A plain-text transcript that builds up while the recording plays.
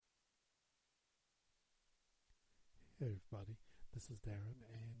Hey everybody, this is Darren,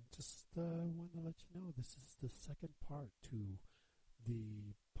 and just wanted to let you know this is the second part to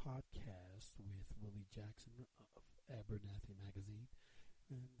the podcast with Willie Jackson of Abernathy Magazine,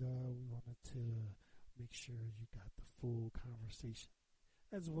 and we wanted to make sure you got the full conversation,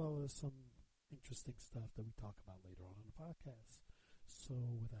 as well as some interesting stuff that we talk about later on in the podcast. So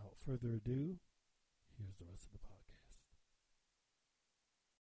without further ado, here's the rest of the podcast.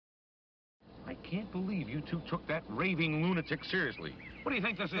 I can't believe you two took that raving lunatic seriously. What do you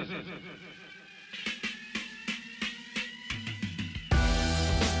think this is?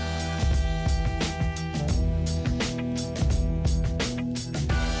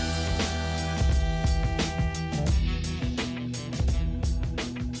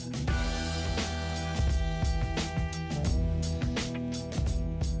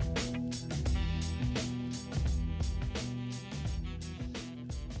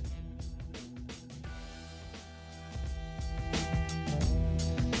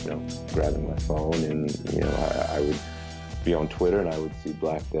 Grabbing my phone, and I would be on Twitter, and I would see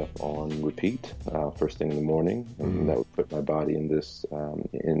Black Death on repeat first thing in the morning, and that would put my body in this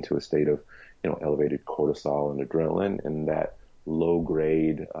into a state of elevated cortisol and adrenaline, and that low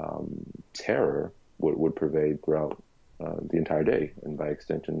grade terror would pervade throughout the entire day, and by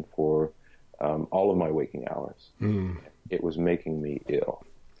extension for all of my waking hours. It was making me ill,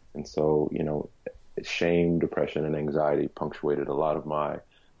 and so shame, depression, and anxiety punctuated a lot of my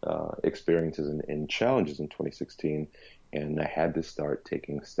experiences and challenges in 2016, and I had to start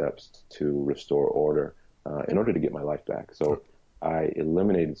taking steps to restore order in order to get my life back. So I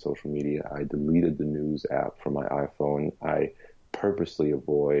eliminated social media. I deleted the news app from my iPhone. I purposely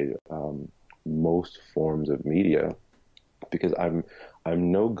avoid most forms of media because I'm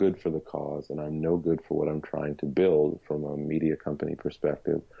no good for the cause, and I'm no good for what I'm trying to build from a media company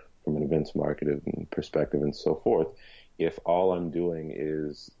perspective, from an events marketing perspective, and so forth, if all I'm doing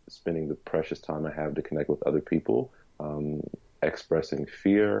is spending the precious time I have to connect with other people, expressing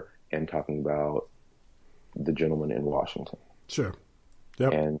fear and talking about the gentleman in Washington. Sure.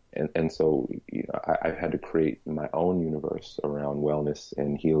 Yep. And so I've had to create my own universe around wellness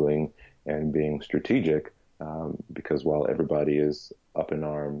and healing and being strategic, because while everybody is up in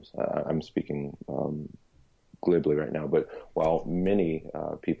arms, I'm speaking glibly right now, but while many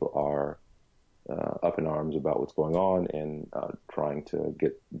people are up in arms about what's going on and trying to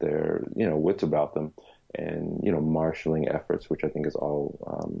get their wits about them, and marshaling efforts, which I think is all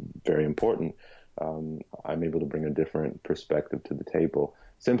very important. I'm able to bring a different perspective to the table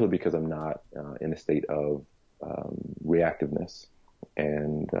simply because I'm not in a state of reactiveness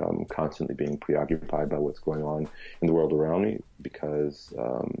and constantly being preoccupied by what's going on in the world around me, because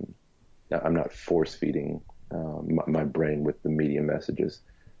I'm not force feeding my brain with the media messages,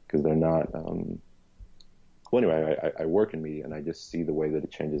 because they're not. Well, anyway, I work in media, and I just see the way that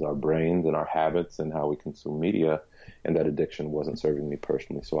it changes our brains and our habits and how we consume media, and that addiction wasn't serving me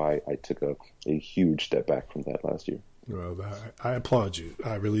personally. So I took a huge step back from that last year. Well, I applaud you.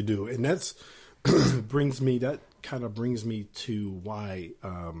 I really do. And that kind of brings me to why,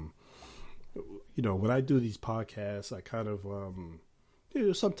 when I do these podcasts, I kind of,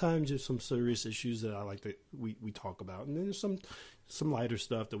 sometimes there's some serious issues that I like that we talk about, and then there's some lighter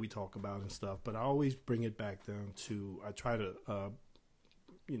stuff that we talk about and stuff. But I always bring it back down to, I try to,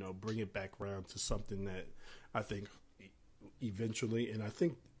 bring it back around to something that I think eventually, and I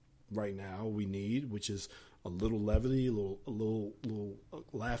think right now we need, which is a little levity, a little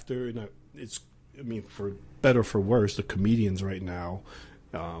laughter, and for better or for worse, the comedians right now,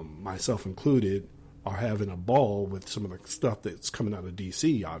 myself included, are having a ball with some of the stuff that's coming out of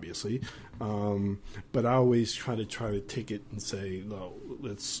DC, obviously. But I always try to take it and say, no,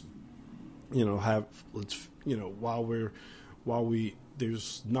 while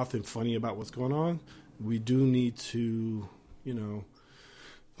there's nothing funny about what's going on, we do need to,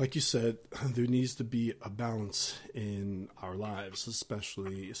 like you said, there needs to be a balance in our lives,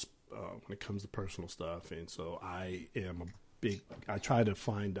 especially when it comes to personal stuff. And so I try to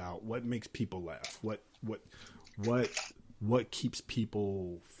find out what makes people laugh, what keeps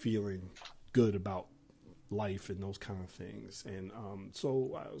people feeling good about life and those kind of things. And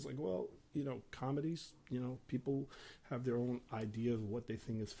so I was like, well, comedies, people have their own idea of what they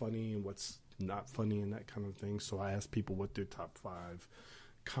think is funny and what's not funny and that kind of thing. So I asked people what their top 5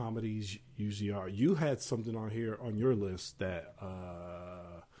 comedies usually are. You had something on here on your list that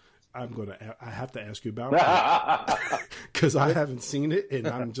I have to ask you about because I haven't seen it, and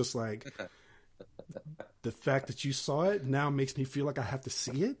I'm just like, the fact that you saw it now makes me feel like I have to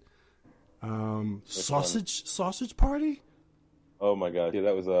see it. Sausage Party. Oh my God! Yeah,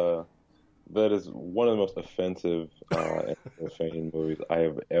 that was That is one of the most offensive and profane movies I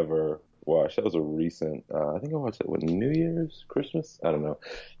have ever watched. That was a recent. I think I watched it with New Year's, Christmas. I don't know.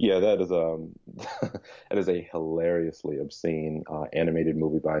 Yeah, that is that is a hilariously obscene animated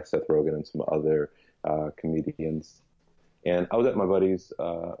movie by Seth Rogen and some other comedians. And I was at my buddy's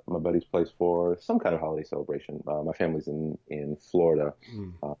place for some kind of holiday celebration. My family's in Florida.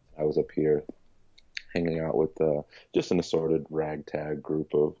 I was up here hanging out with just an assorted ragtag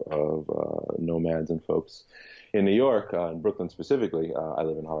group of nomads and folks in New York, in Brooklyn specifically. I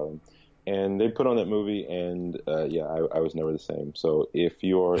live in Harlem. And they put on that movie, and I was never the same. So if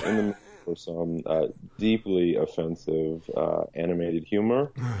you're in the mood for some deeply offensive animated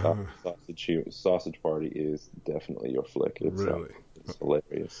humor, Sausage Party is definitely your flick. It's, really? It's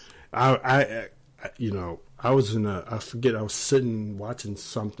hilarious. I was I forget, I was sitting watching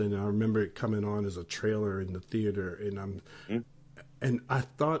something, and I remember it coming on as a trailer in the theater, and I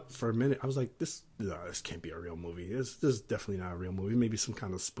thought for a minute, I was like, this can't be a real movie. This is definitely not a real movie. Maybe some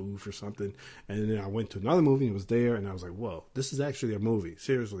kind of spoof or something. And then I went to another movie, and it was there, and I was like, whoa, this is actually a movie.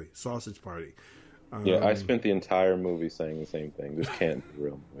 Seriously, Sausage Party. I spent the entire movie saying the same thing. This can't be a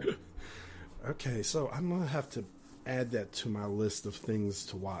real movie. Okay, so I'm going to have to add that to my list of things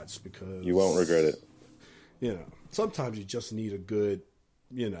to watch, because you won't regret it. Sometimes you just need a good,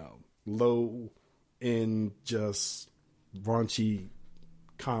 low end, just baunchy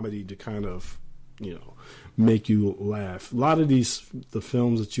comedy to kind of, make you laugh. A lot of the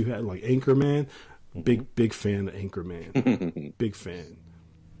films that you had, like Anchorman, big fan of Anchorman. Big fan.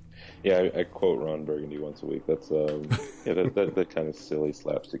 Yeah, I quote Ron Burgundy once a week. That's that kind of silly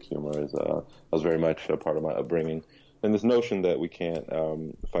slapstick humor was very much a part of my upbringing. And this notion that we can't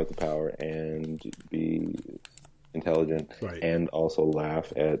fight the power and be intelligent, right, and also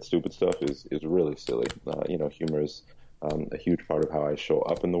laugh at stupid stuff is really silly. Humor is a huge part of how I show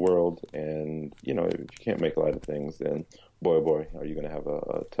up in the world. And, if you can't make light of things, then boy, oh boy, are you going to have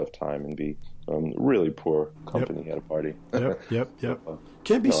a tough time and be really poor company at a party. Yep.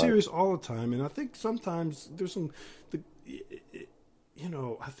 Can't be serious all the time. And I think sometimes there's some...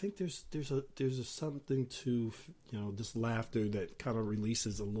 I think there's a something to this laughter that kind of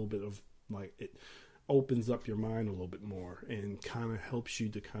releases a little bit of, like, it opens up your mind a little bit more and kind of helps you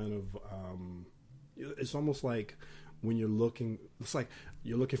to kind of it's almost like when you're looking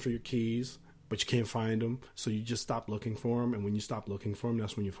for your keys, but you can't find them, so you just stop looking for them, and when you stop looking for them,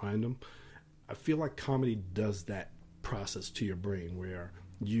 that's when you find them. I feel like comedy does that process to your brain, where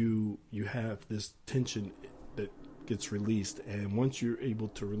you have this tension that gets released, and once you're able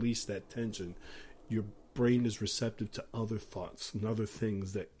to release that tension, your brain is receptive to other thoughts and other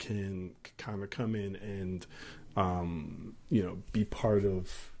things that can kind of come in and be part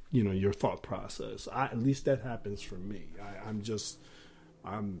of your thought process. At least that happens for me.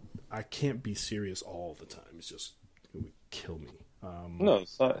 I can't be serious all the time. It would kill me. No,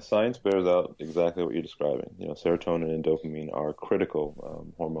 science bears out exactly what you're describing. Serotonin and dopamine are critical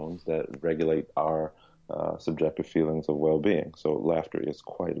hormones that regulate our subjective feelings of well-being. So laughter is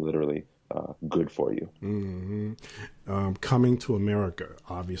quite literally good for you. Mm-hmm. Coming to America,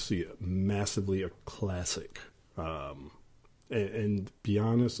 obviously, massively a classic. And be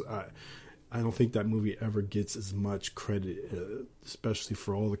honest, I don't think that movie ever gets as much credit, especially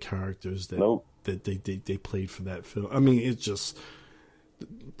for all the characters that they played for that film. I mean, it's just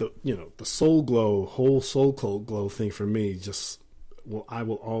the whole soul glow thing for me. I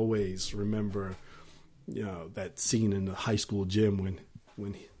will always remember, that scene in the high school gym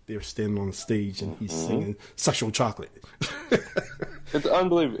when they're standing on the stage and he's singing "Sexual Chocolate." It's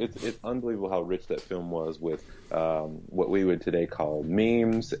unbelievable. It's unbelievable how rich that film was with what we would today call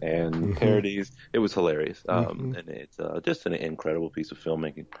memes and parodies. It was hilarious, and it's just an incredible piece of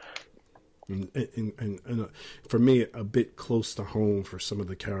filmmaking. And for me, a bit close to home for some of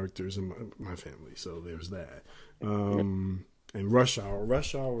the characters in my family. So there's that. And Rush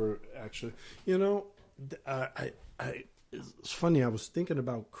Hour. Actually, it's funny. I was thinking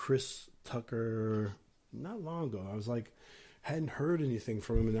about Chris Tucker not long ago. I was like, hadn't heard anything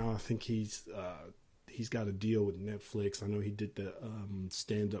from him, and now I think he's got a deal with Netflix. I know he did the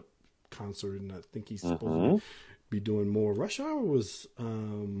stand-up concert, and I think he's supposed to be doing more. Rush Hour was,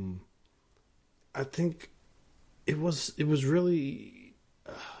 I think it was really.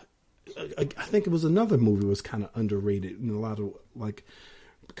 I think it was another movie was kind of underrated in a lot of, like,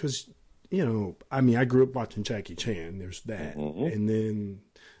 because I grew up watching Jackie Chan. There's that, and then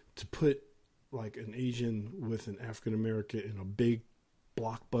to put like an Asian with an African American in a big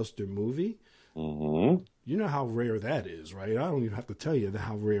blockbuster movie. You know how rare that is, right? I don't even have to tell you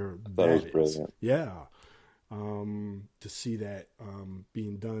how rare that is. Brilliant. Yeah. to see that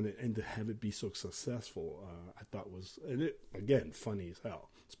being done and to have it be so successful, I thought was, and it, again, funny as hell,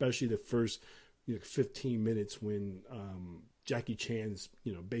 especially the first 15 minutes when Jackie Chan's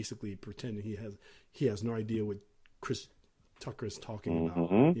basically pretending he has no idea what Chris Tucker is talking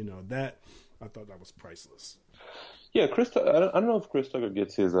about. That I thought that was priceless. Yeah, I don't know if Chris Tucker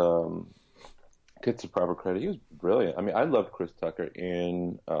gets the proper credit. He was brilliant. I mean, I loved Chris Tucker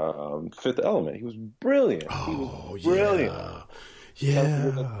in Fifth Element. He was brilliant.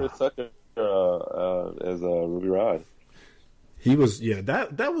 Yeah. Chris Tucker as Ruby Rhod. He was,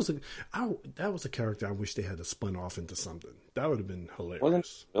 that was a character I wish they had to spun off into something. That would have been hilarious. Wasn't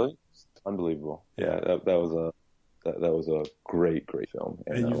it really? Unbelievable. Yeah, that was a great film.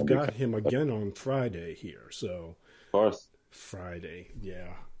 And you've got him again on Friday here, so. Of course. Friday,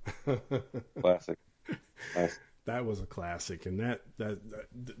 yeah. Classic. That was a classic, and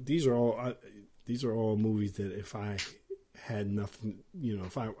these are all movies that if I had nothing,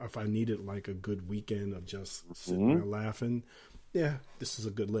 if I needed like a good weekend of just sitting there laughing, this is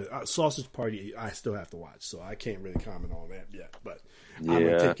a good list. Sausage Party, I still have to watch, so I can't really comment on that yet. But I'm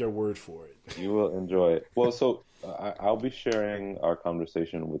gonna take your word for it. You will enjoy it. Well, so I'll be sharing our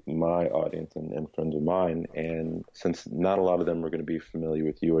conversation with my audience and friends of mine, and since not a lot of them are going to be familiar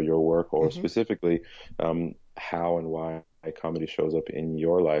with you or your work, or specifically how and why comedy shows up in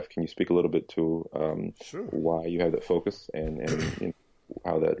your life, can you speak a little bit to why you have that focus and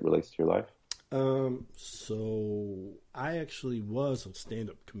how that relates to your life? So I actually was a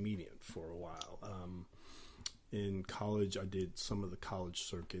stand-up comedian for a while. In college, I did some of the college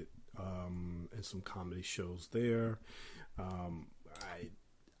circuit and some comedy shows there.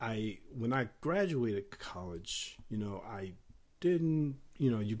 When I graduated college, I didn't.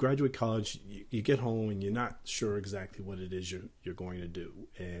 You graduate college, you get home, and you're not sure exactly what it is you're going to do.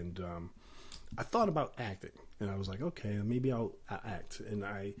 And I thought about acting, and I was like, okay, maybe I'll act. And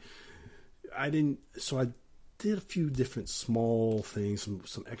I didn't. So I did a few different small things,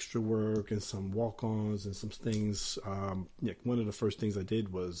 some extra work and some walk-ons and some things. One of the first things I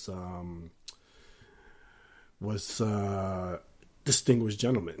did was Distinguished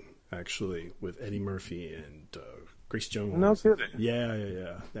Gentleman, actually, with Eddie Murphy and Grace Jones. No kidding.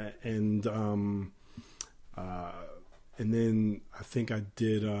 Yeah. That and then I think I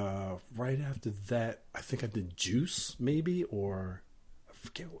did right after that. I think I did Juice, maybe, or I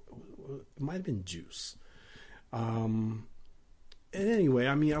forget. It might have been Juice. And anyway,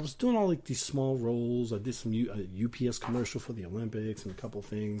 I mean, I was doing all like these small roles. I did some UPS commercial for the Olympics and a couple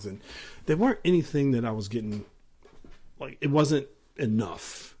things, and they weren't anything that I was getting. Like, it wasn't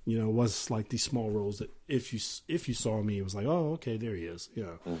enough, It was like these small roles that if you saw me, it was like, oh, okay, there he is.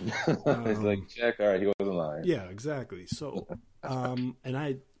 Yeah, it's like, check. All right, he wasn't lying. Yeah, exactly. So, and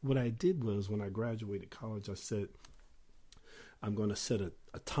what I did was when I graduated college, I said, I'm going to set a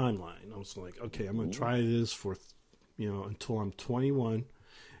timeline. I was like, okay, I'm going to try this for, until I'm 21,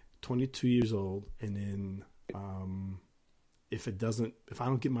 22 years old. And then, if I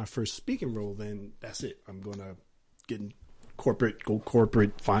don't get my first speaking role, then that's it. I'm going to go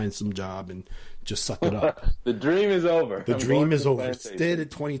corporate, find some job and just suck it up. The dream is over. The dream is over. It's dead at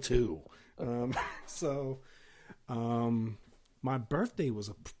 22. My birthday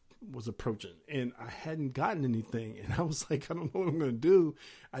was approaching, and I hadn't gotten anything, and I was like, I don't know what I'm going to do.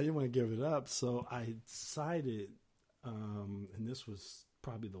 I didn't want to give it up, so I decided, and this was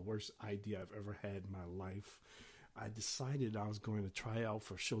probably the worst idea I've ever had in my life. I decided I was going to try out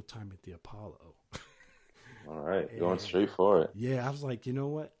for Showtime at the Apollo. All right, going straight for it. Yeah, I was like, you know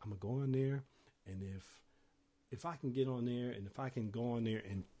what? I'm gonna go on there, and if I can get on there, and if I can go on there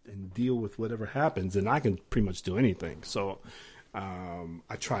and deal with whatever happens, then I can pretty much do anything. So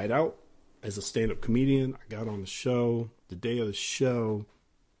I tried out as a stand-up comedian. I got on the show. The day of the show,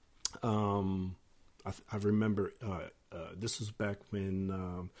 I remember this was back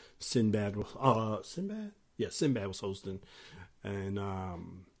when Sinbad was Sinbad was hosting, and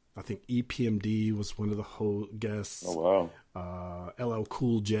I think EPMD was one of the guests. Oh, wow. LL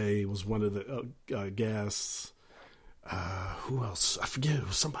Cool J was one of the guests. Who else? I forget. It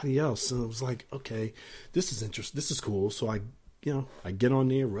was somebody else. And it was like, okay, this is interesting. This is cool. So I get on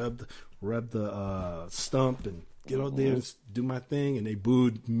there, rub the stump and get on there and do my thing. And they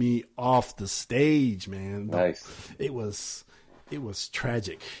booed me off the stage, man. Nice. It was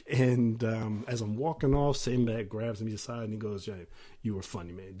tragic. And as I'm walking off, Sinbad grabs me aside and he goes, "Jay, you were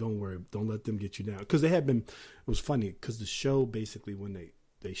funny, man. Don't worry. Don't let them get you down." Because it was funny because the show, basically, when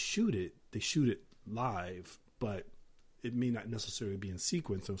they shoot it live, but it may not necessarily be in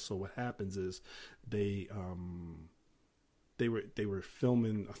sequence. And so what happens is they they were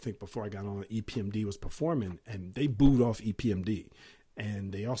filming. I think before I got on, EPMD was performing, and they booed off EPMD,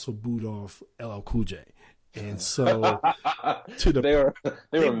 and they also booed off LL Cool J. And so they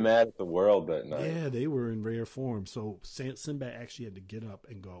were mad at the world that night. Yeah, they were in rare form. So Sinbad actually had to get up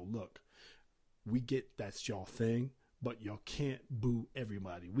and go, look, we get that's y'all thing, but y'all can't boo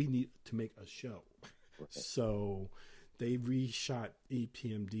everybody. We need to make a show. Right. So they reshot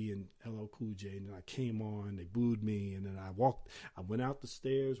EPMD and LL Cool J, and then I came on, they booed me, and then I went out the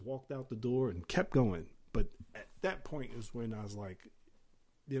stairs, walked out the door, and kept going. But at that point is when I was like,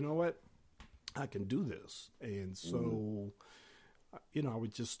 you know what? I can do this. And so, I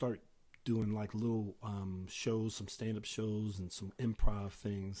would just start doing like little shows, some stand-up shows and some improv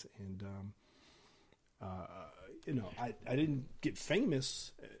things. And, I didn't get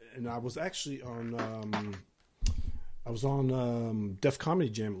famous. And I was actually on Def Comedy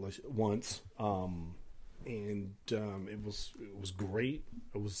Jam once. And it was great.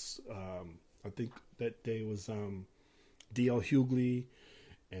 It was, I think that day was D.L. Hughley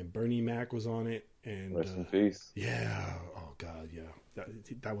and Bernie Mac was on it. And rest in peace. Yeah. Oh God. Yeah.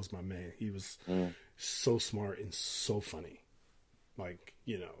 That was my man. He was so smart and so funny. Like,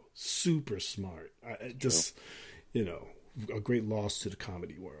 super smart. A great loss to the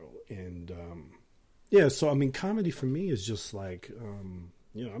comedy world. And, so, I mean, comedy for me is just like,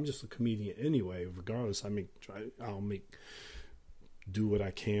 I'm just a comedian anyway, regardless. I'll do what I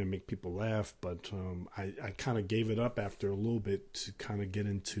can, make people laugh, but I kind of gave it up after a little bit to kind of get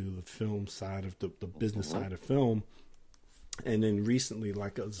into the film side of the business side of film. And then recently,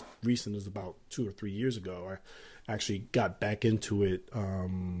 like as recent as about 2 or 3 years ago, I actually got back into it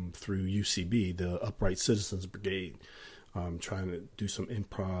through UCB, the Upright Citizens Brigade, trying to do some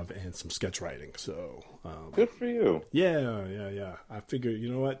improv and some sketch writing. So good for you. Yeah. I figured, you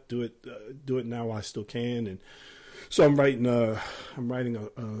know what, do it now while I still can. And so I'm writing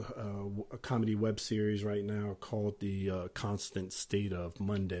a comedy web series right now called The Constant State of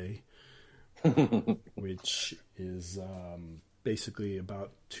Monday, which is basically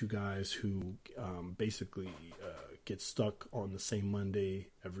about two guys who get stuck on the same Monday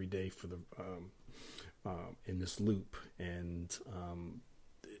every day for the in this loop. And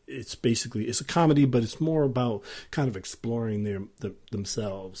it's a comedy, but it's more about kind of exploring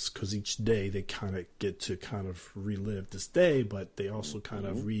themselves, because each day they kind of get to kind of relive this day, but they also kind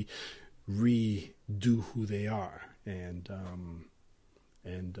of redo who they are. And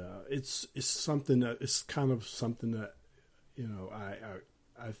it's something that it's kind of something that,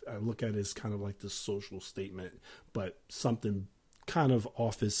 I look at it as kind of like this social statement, but something kind of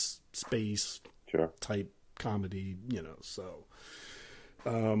office space type comedy, so.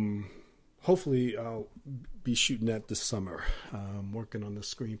 Hopefully I'll be shooting that this summer. I'm working on the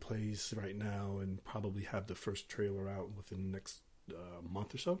screenplays right now and probably have the first trailer out within the next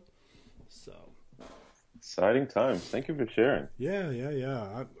month or so. So exciting times. Thank you for sharing.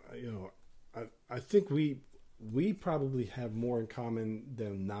 Yeah. I think we probably have more in common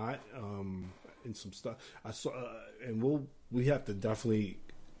than not in some stuff. I saw, and we have to definitely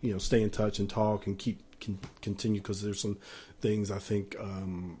stay in touch and talk and continue, because there's some things I think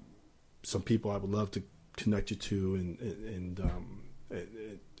some people I would love to connect you to, and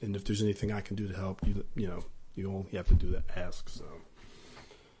if there's anything I can do to help you, you only have to do that, ask. So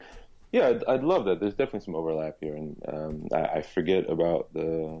yeah, I'd love that. There's definitely some overlap here, and I forget about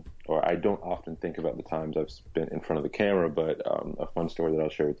or I don't often think about the times I've spent in front of the camera, but a fun story that I'll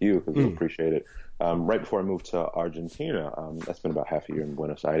share with you, because you'll appreciate it. Right before I moved to Argentina, I spent about half a year in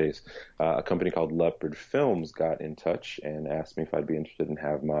Buenos Aires. A company called Leopard Films got in touch and asked me if I'd be interested in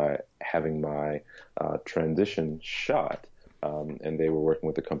having my transition shot. And they were working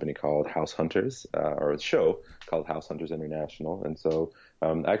with a company called House Hunters, or a show called House Hunters International. And so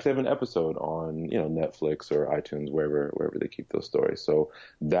I actually have an episode on Netflix or iTunes, wherever they keep those stories. So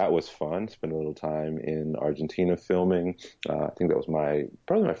that was fun. Spent a little time in Argentina filming. I think that was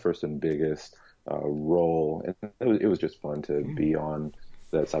probably my first and biggest role, and it was just fun to be on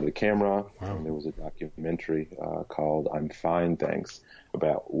that side of the camera. Wow. And there was a documentary called "I'm Fine, Thanks,"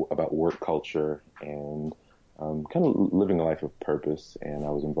 about work culture and kind of living a life of purpose. And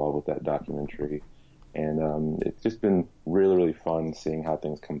I was involved with that documentary, and it's just been really, really fun seeing how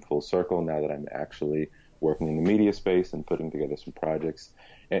things come full circle now that I'm actually working in the media space and putting together some projects,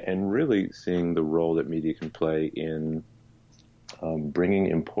 and really seeing the role that media can play in bringing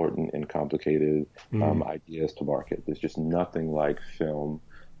important and complicated ideas to market. There's just nothing like film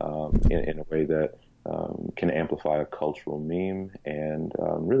in a way that can amplify a cultural meme and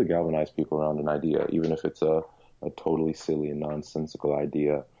really galvanize people around an idea, even if it's a totally silly and nonsensical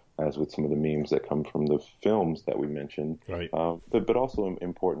idea. as with some of the memes that come from the films that we mentioned, right? But also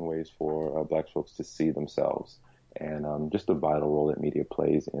important ways for Black folks to see themselves, and just the vital role that media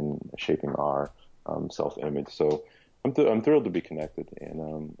plays in shaping our self-image. So I'm thrilled to be connected,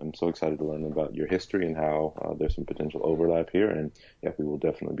 and I'm so excited to learn about your history and how there's some potential overlap here. And yeah, we will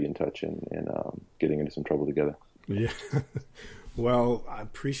definitely be in touch and getting into some trouble together. Yeah. Well, I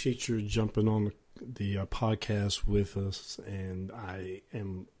appreciate you jumping on the podcast with us, and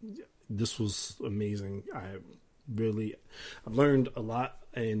this was amazing. I've learned a lot,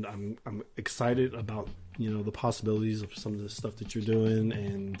 and I'm excited about, the possibilities of some of the stuff that you're doing.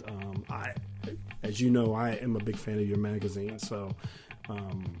 And as you know, I am a big fan of your magazine, so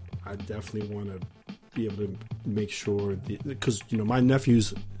I definitely want to be able to make sure because my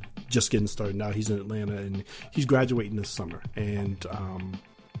nephew's just getting started now. He's in Atlanta, and he's graduating this summer, and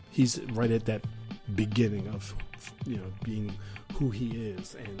he's right at that beginning of being who he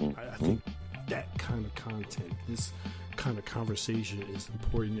is. And I think that kind of content, this kind of conversation is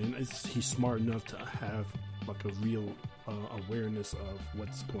important, and he's smart enough to have like a real awareness of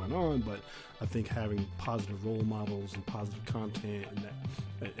what's going on. But I think having positive role models and positive content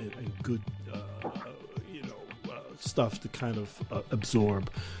and good stuff to kind of absorb,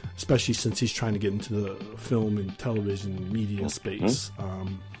 especially since he's trying to get into the film and television media space.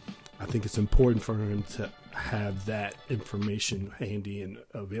 I think it's important for him to have that information handy and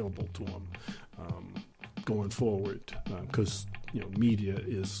available to him going forward, because media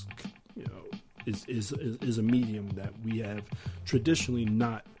is a medium that we have traditionally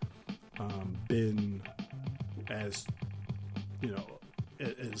not been as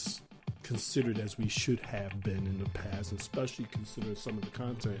as considered as we should have been in the past, especially considering some of the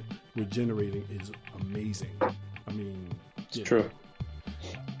content we're generating is amazing. I mean, it's true.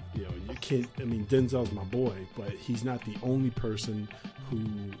 You can't. I mean, Denzel's my boy, but he's not the only person who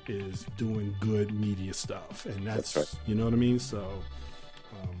is doing good media stuff, and that's right. You know what I mean. So,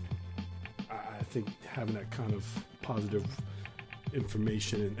 I think having that kind of positive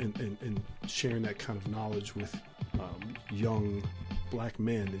information and sharing that kind of knowledge with young Black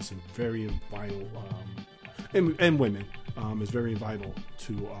men is very vital, and women is very vital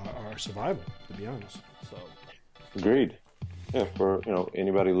to our survival, to be honest. So, agreed. Yeah, for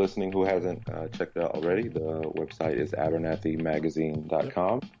anybody listening who hasn't checked it out already, the website is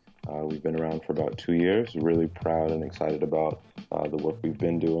AbernathyMagazine.com. We've been around for about 2 years. Really proud and excited about the work we've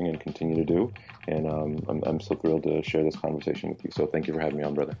been doing and continue to do. And I'm so thrilled to share this conversation with you. So thank you for having me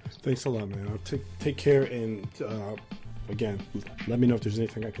on, brother. Thanks a lot, man. I'll take care. And again, let me know if there's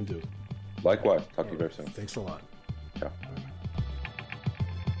anything I can do. Likewise. Talk to you very soon. Thanks a lot. Ciao.